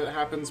dungeons that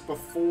happens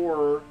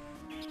before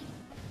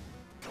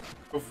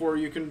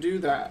you can do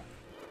that.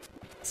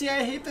 See,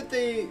 I hate that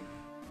they...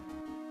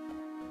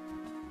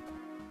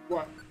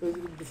 What?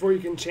 Before you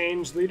can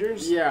change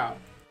leaders? Yeah.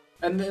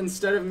 And then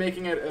instead of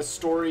making it a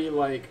story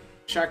like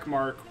check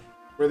mark,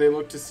 where they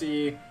look to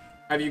see,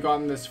 have you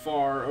gotten this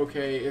far?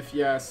 Okay, if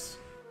yes,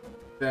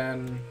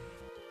 then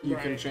you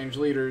can change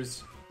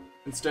leaders.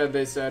 Instead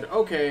they said,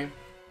 okay,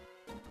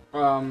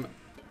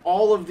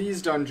 all of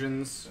these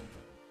dungeons,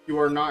 you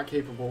are not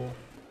capable.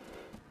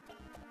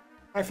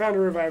 I found a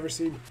Reviver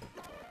Seed.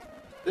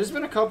 There's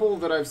been a couple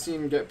that I've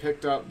seen get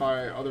picked up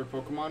by other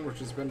Pokemon, which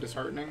has been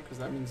disheartening, because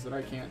that means that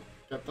I can't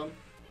get them.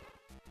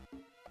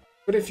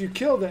 But if you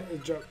kill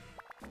that...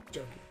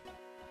 Joking.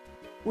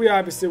 We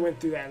obviously went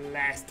through that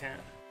last time.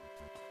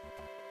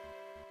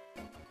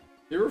 Do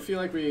you ever feel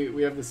like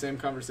we have the same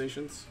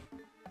conversations?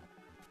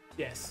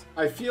 Yes.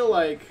 I feel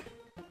like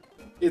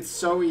it's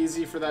so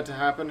easy for that to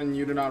happen and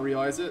you do not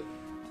realize it.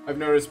 I've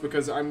noticed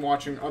because I'm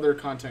watching other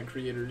content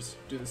creators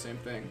do the same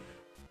thing.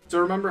 So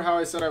remember how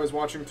I said I was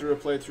watching through a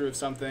playthrough of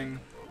something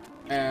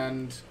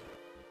and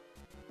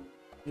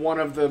one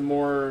of the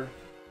more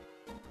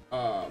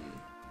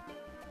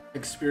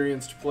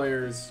experienced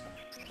players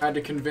had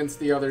to convince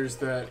the others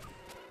that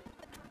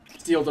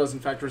steel does in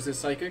fact resist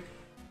psychic?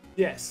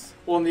 Yes.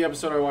 Well, in the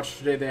episode I watched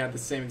today, they had the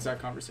same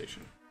exact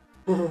conversation.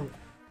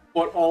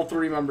 But all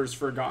three members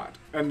forgot,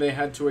 and they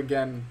had to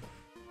again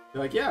be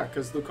like, yeah,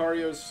 because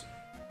Lucario's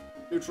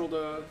neutral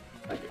to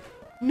psychic.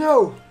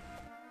 No!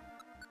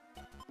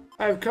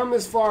 I've come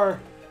this far.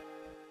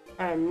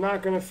 I am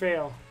not gonna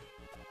fail.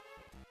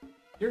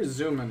 You're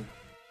zooming.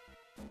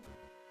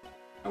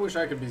 I wish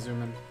I could be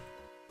zooming.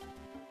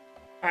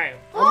 Alright.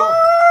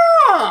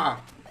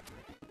 Ah!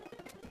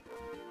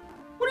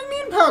 What do you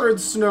mean powdered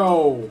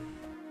snow?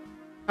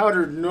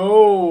 Powdered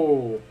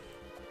no.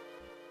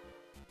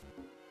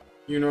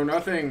 You know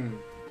nothing.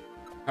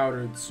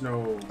 Powdered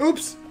snow.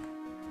 Oops!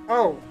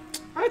 Oh,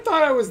 I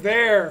thought I was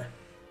there.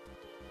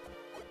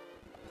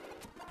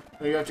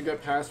 No, you have to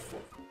get past.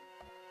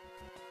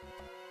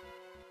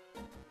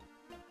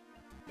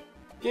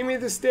 Give me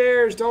the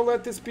stairs. Don't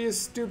let this be a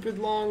stupid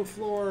long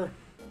floor.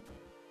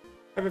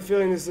 I have a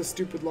feeling this is a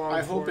stupid long floor.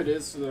 I hope it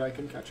is so that I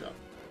can catch up.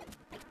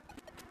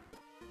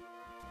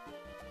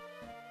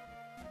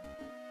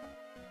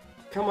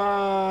 Come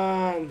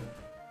on.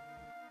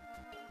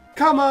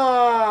 Come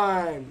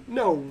on.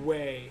 No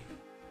way.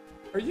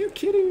 Are you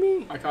kidding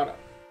me? I caught up.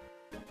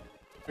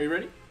 Are you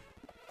ready?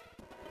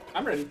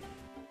 I'm ready.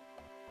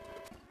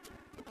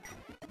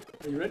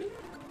 Are you ready?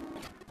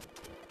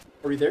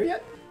 Are we there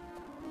yet?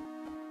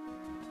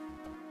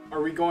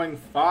 Are we going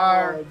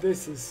far? Oh,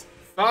 this is...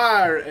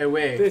 Far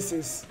away. This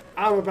is...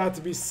 I'm about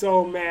to be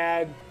so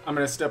mad. I'm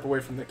gonna step away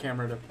from the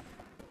camera to...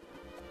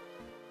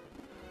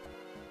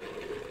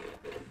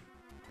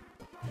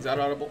 Is that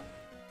audible?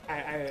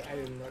 I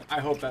didn't look.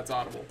 I hope that's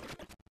audible.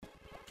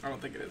 I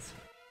don't think it is.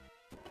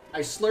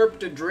 I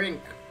slurped a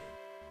drink.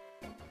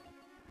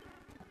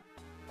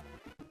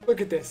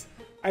 Look at this.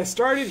 I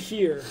started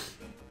here.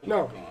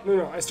 No.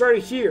 I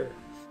started here.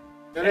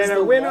 And I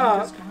went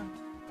up.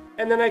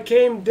 And then I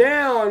came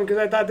down because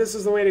I thought this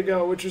was the way to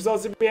go, which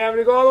results in me having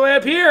to go all the way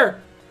up here.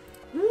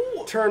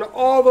 Ooh. Turn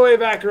all the way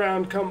back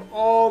around, come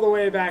all the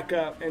way back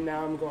up, and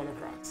now I'm going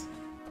across.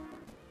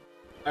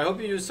 I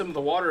hope you use some of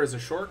the water as a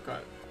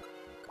shortcut.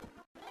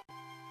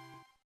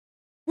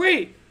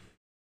 Wait!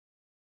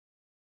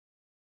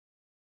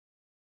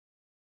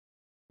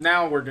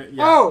 Now we're gonna...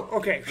 Yeah. Oh,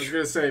 okay. I was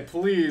gonna say,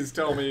 please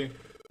tell me.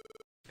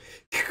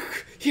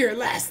 Here at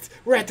last,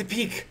 we're at the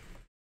peak.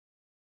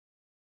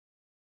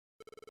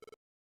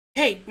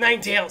 Hey,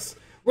 Ninetales,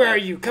 where are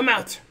you? Come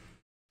out.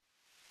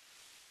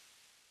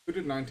 Who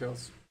did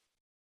Ninetales?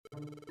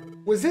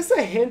 Was this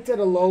a hint at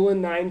a Alolan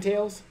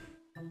Ninetales?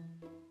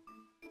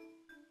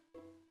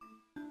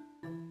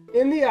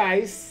 In the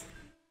ice,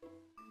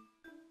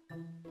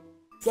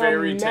 some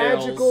Fairy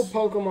magical tales.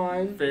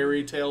 Pokemon.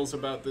 Fairy tales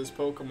about this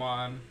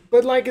Pokemon.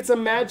 But like it's a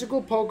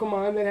magical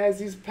Pokemon that has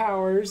these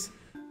powers.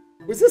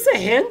 Was this a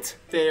hint?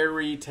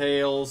 Fairy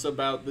tales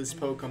about this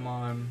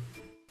Pokemon.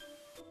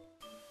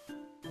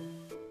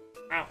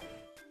 Ow.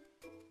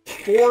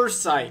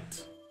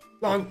 Foresight.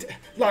 Long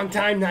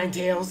time,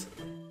 Ninetales.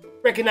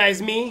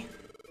 Recognize me?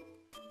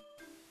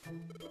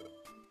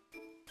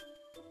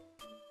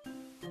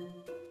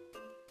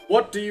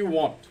 What do you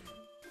want?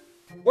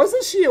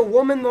 Wasn't she a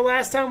woman the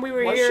last time we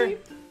were Was here? she?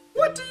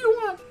 What do you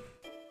want?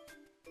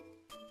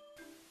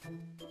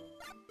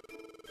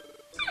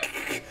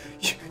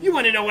 You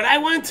want to know what I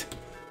want?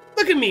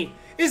 Look at me.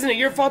 Isn't it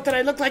your fault that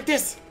I look like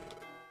this?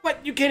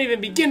 What? You can't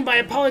even begin by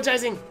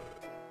apologizing.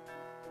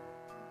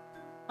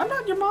 I'm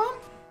not your mom.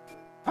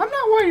 I'm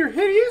not why you're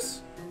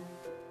hideous.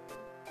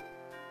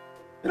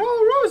 It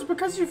all arose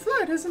because you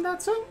fled, isn't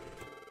that so?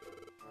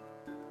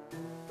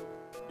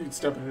 You can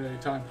step in at any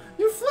time.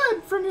 You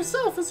fled from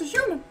yourself as a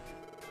human.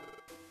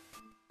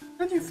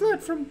 And you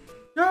fled from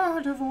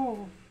God of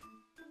all.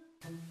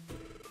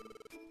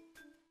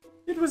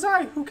 It was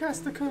I who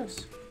cast the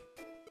curse.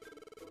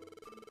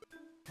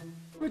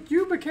 But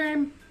you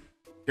became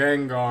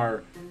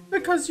Gengar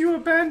because you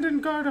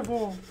abandoned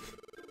Gardevoir.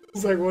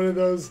 It's like one of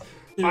those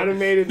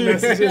automated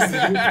messages.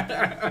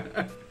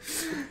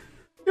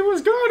 It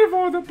was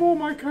Gardevoir that bore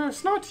my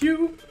curse, not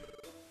you.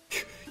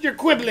 You're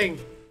quibbling.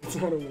 It's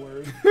not a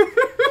word.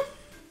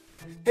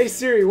 Hey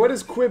Siri, what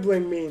does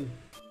quibbling mean?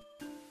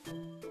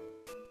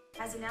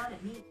 As a noun,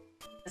 it means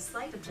a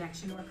slight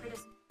objection or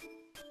criticism.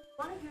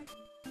 One of your...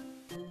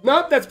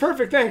 Nope, that's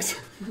perfect, thanks.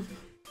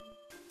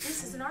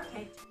 This is an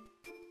archaic term.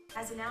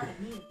 As a noun, it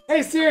means...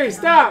 Hey Siri,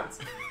 stop!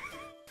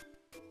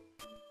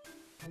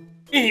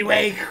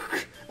 Anyway,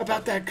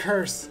 about that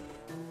curse.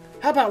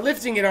 How about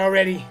lifting it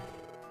already?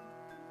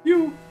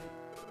 You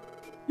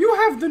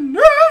have the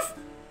nerve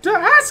to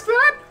ask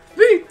that?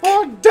 The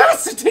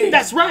audacity!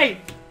 That's right!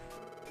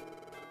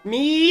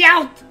 Me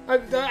out!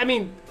 I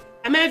mean,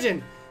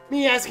 imagine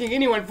me asking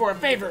anyone for a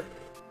favor.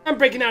 I'm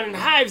breaking out in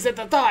hives at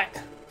the thought.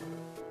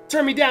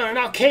 Turn me down and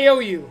I'll KO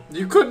you.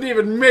 You couldn't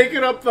even make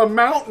it up the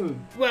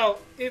mountain. Well,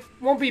 it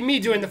won't be me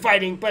doing the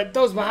fighting, but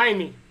those behind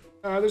me.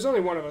 There's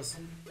only one of us.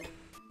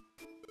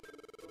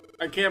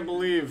 I can't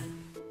believe.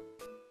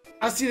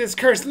 I'll see this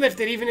curse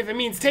lifted even if it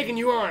means taking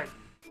you on.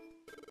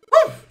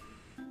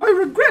 I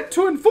regret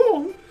to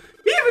inform, even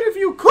if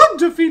you could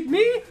defeat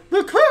me,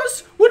 the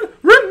curse would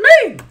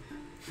remain.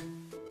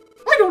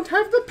 I don't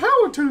have the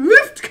power to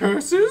lift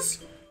curses.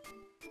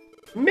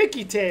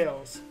 Mickey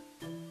Tails.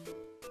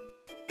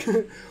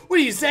 What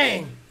are you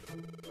saying?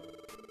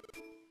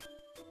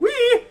 We,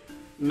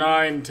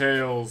 Nine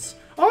Tails,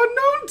 are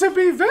known to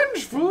be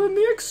vengeful in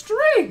the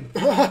extreme.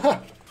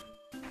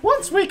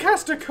 Once we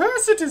cast a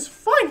curse, it is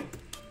final.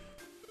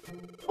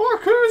 Our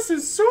curse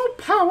is so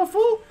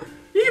powerful,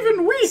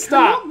 even we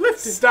cannot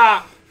lift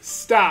it.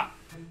 Stop.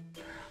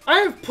 I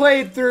have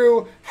played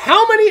through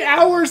how many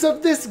hours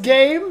of this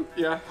game?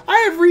 Yeah. I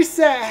have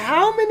reset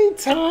how many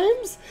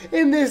times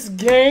in this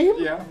game?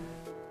 Yeah.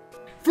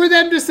 For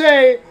them to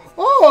say,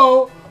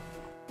 oh,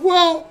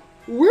 well,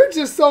 we're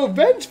just so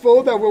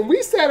vengeful that when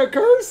we set a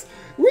curse,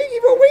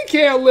 even we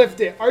can't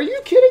lift it. Are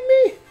you kidding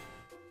me?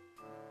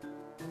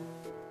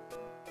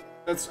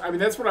 That's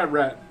what I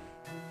read.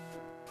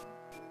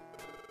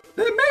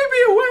 There may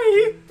be a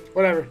way.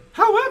 Whatever.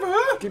 However,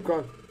 Keep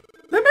going.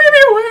 there may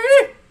be a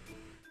way.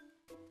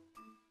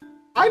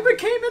 I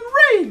became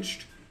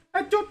enraged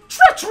at your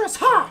treacherous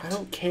heart. I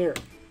don't care.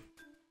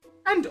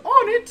 And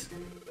on it,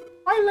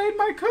 I laid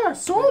my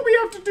curse. So all we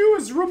have to do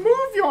is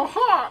remove your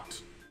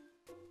heart.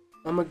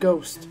 I'm a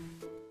ghost.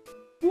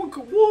 We'll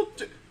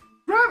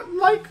grab,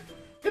 like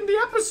in the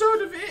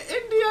episode of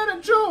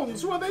Indiana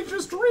Jones where they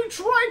just reach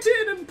right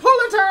in and pull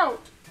it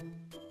out.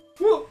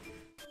 Well,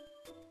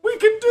 we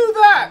can do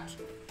that.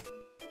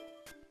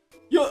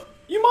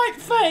 You might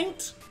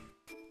faint,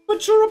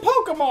 but you're a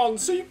Pokemon,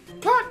 so you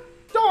can't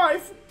die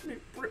from me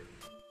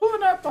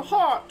pulling out the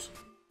heart.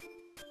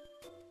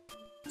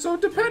 So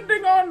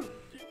depending on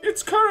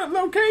its current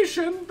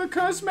location, the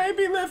curse may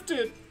be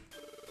lifted.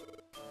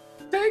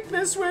 Take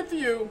this with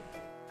you.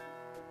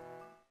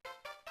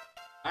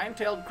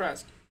 Nine-tailed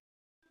crest.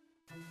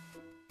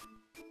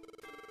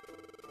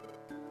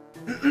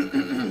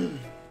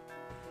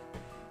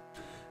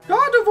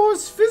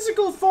 Gardevoir's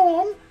physical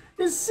form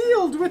is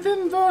sealed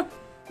within the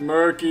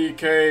murky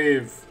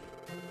cave.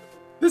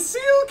 The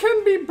seal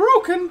can be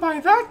broken by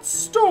that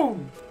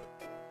stone.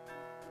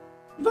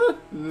 The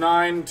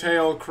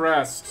nine-tailed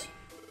crest.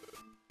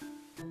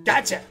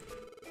 Gotcha.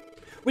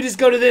 We just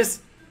go to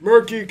this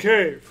murky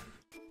cave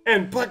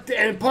and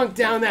plunk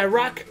down that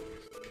rock,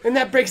 and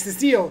that breaks the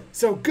seal.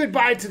 So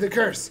goodbye to the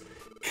curse.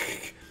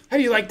 How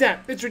do you like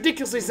that? It's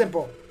ridiculously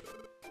simple.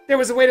 There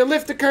was a way to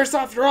lift the curse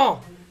after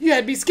all. You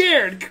had to be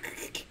scared.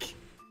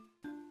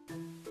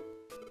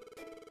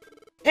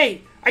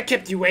 Hey, I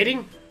kept you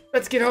waiting.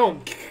 Let's get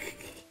home.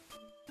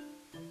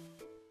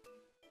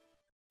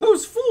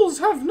 Those fools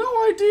have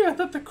no idea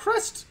that the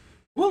crest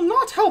will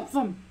not help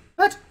them.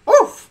 That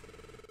oaf!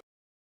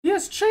 He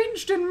has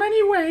changed in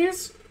many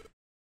ways,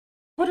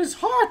 but his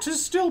heart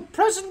is still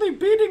presently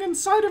beating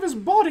inside of his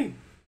body.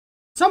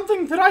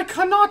 Something that I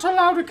cannot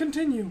allow to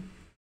continue.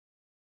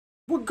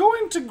 We're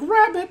going to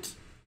grab it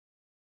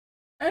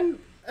and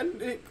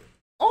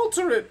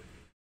alter it.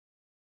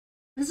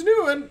 His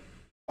new and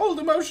old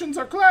emotions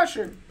are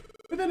clashing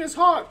within his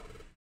heart.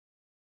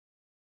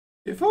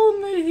 If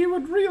only he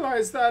would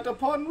realize that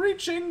upon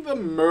reaching the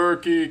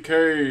murky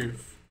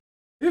cave.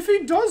 If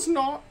he does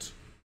not...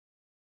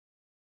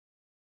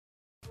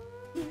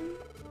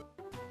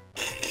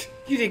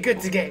 You did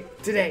good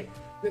today.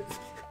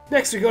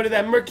 Next we go to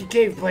that murky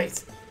cave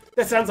place.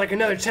 That sounds like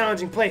another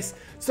challenging place,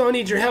 so I'll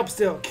need your help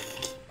still.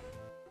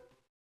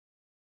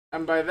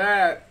 And by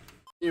that,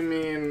 you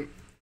mean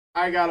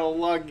I gotta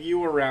lug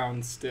you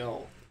around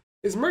still.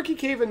 Is Murky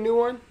Cave a new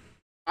one?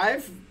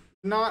 I've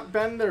not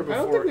been there before. I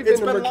don't think we've It's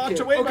been to been Murky locked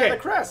Cave. away Okay. by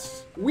the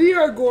crest. We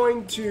are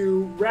going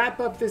to wrap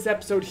up this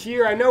episode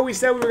here. I know we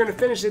said we were going to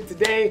finish it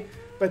today,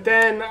 but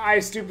then I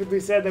stupidly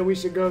said that we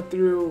should go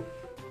through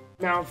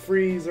Mount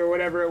Freeze or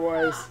whatever it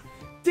was.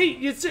 See,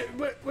 in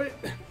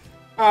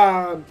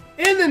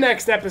the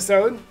next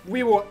episode,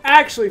 we will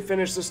actually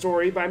finish the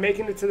story by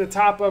making it to the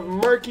top of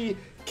Murky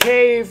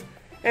Cave,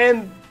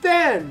 and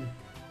then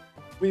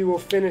we will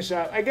finish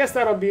up. I guess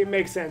that'll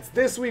make sense.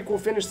 This week we'll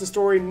finish the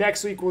story.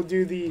 Next week we'll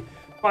do the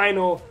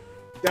final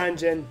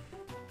dungeon.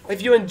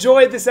 If you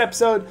enjoyed this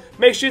episode,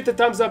 make sure you hit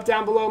the thumbs up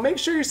down below. Make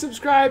sure you're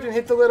subscribed and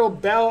hit the little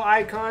bell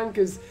icon,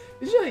 because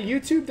did you know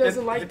YouTube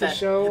doesn't like to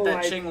show hit that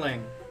like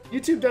chingling.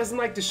 YouTube doesn't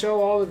like to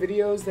show all the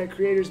videos that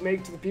creators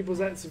make to the people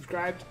that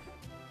subscribed.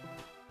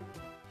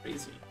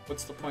 Crazy.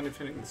 What's the point of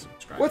hitting the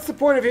subscribe? What's the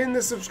point of hitting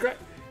the subscribe?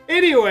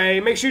 Anyway,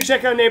 make sure you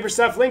check out Neighbor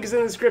Stuff. Link is in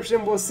the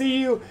description. We'll see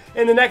you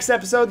in the next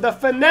episode, the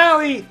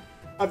finale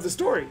of the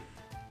story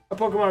of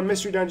Pokemon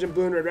Mystery Dungeon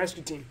Blue and Red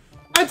Rescue Team.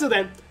 Until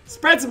then,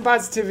 spread some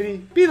positivity,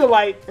 be the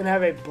light, and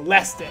have a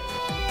blessed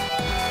day.